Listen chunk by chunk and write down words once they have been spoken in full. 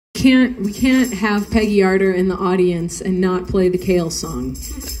can't have Peggy Arter in the audience and not play the Kale Song.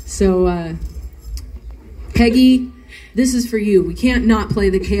 So, Peggy, this is for you. We can't not play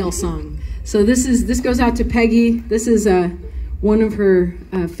the Kale Song. So this goes out to Peggy. This is one of her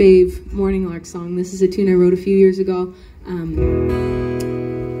fave Morning Larks song. This is a tune I wrote a few years ago, and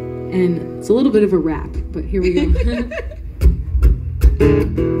it's a little bit of a rap, but here we go.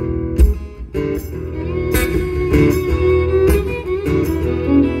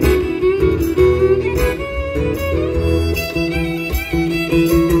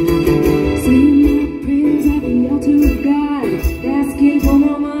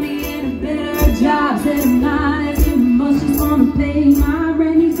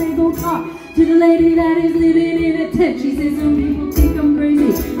 To the lady that is living in a tent, she says some people think I'm crazy,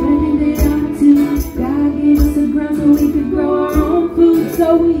 but I think they are too. God gave us the ground so we could grow our own food,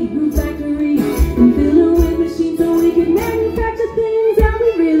 so we grew factories and fill it with machines so we could manufacture things that we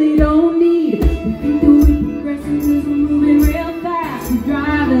really don't need. We think that we're progressing because we're moving real fast. We're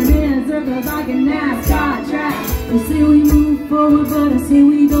driving in circles like a NASCAR track. They say we move forward, but I say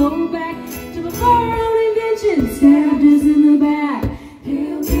we go back to before our own invention stabbed us in the back.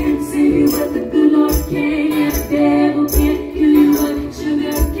 Kale can't save you, but the good Lord can. And the devil can't kill you, but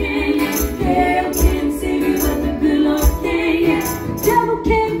sugar can. Kale can't save you, but the good Lord can. The devil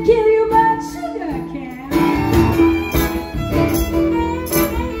can't kill you, but sugar can.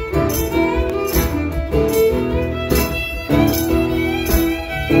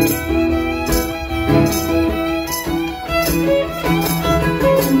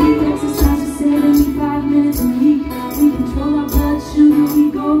 We exercise for 75 minutes a week. We control our blood sugar, we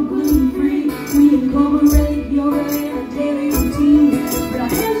go gluten-free. We incorporate yoga in our daily routine. But our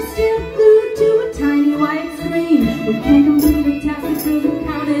hands are still glued to a tiny white screen. We can't complete a task because we're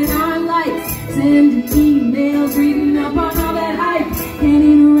counting our likes. Sending emails, reading up on all that hype. Can't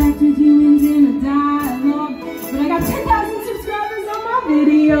interact with humans in a dialogue. But I got 10,000 subscribers on my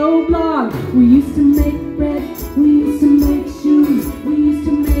video blog. We used to make bread, we used to make shoes, we used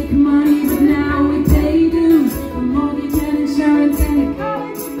to make money, but now we pay dues. A mortgage and insurance and a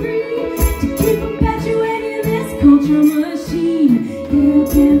college degree to keep perpetuating this culture machine. Kale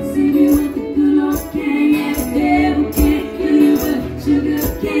can't save you, but the good Lord can. And the devil can't kill you, but sugar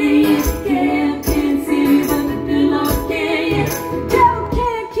can. Kale can't save you, but the good Lord can. The devil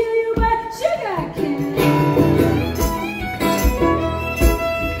can't kill you, but sugar can.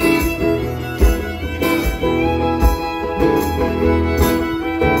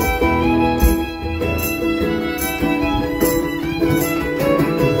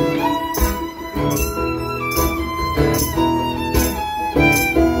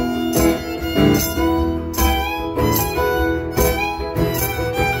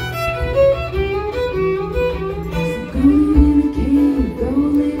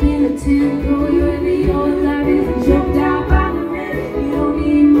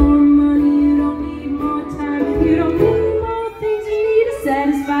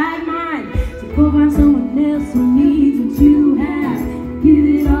 Satisfied mind. So go find someone else who needs what you have. Give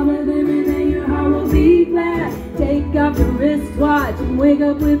it all to them and then your heart will be glad. Take off your wristwatch and wake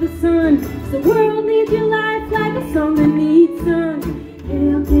up with the sun. 'Cause the world needs your life like a song that needs sun.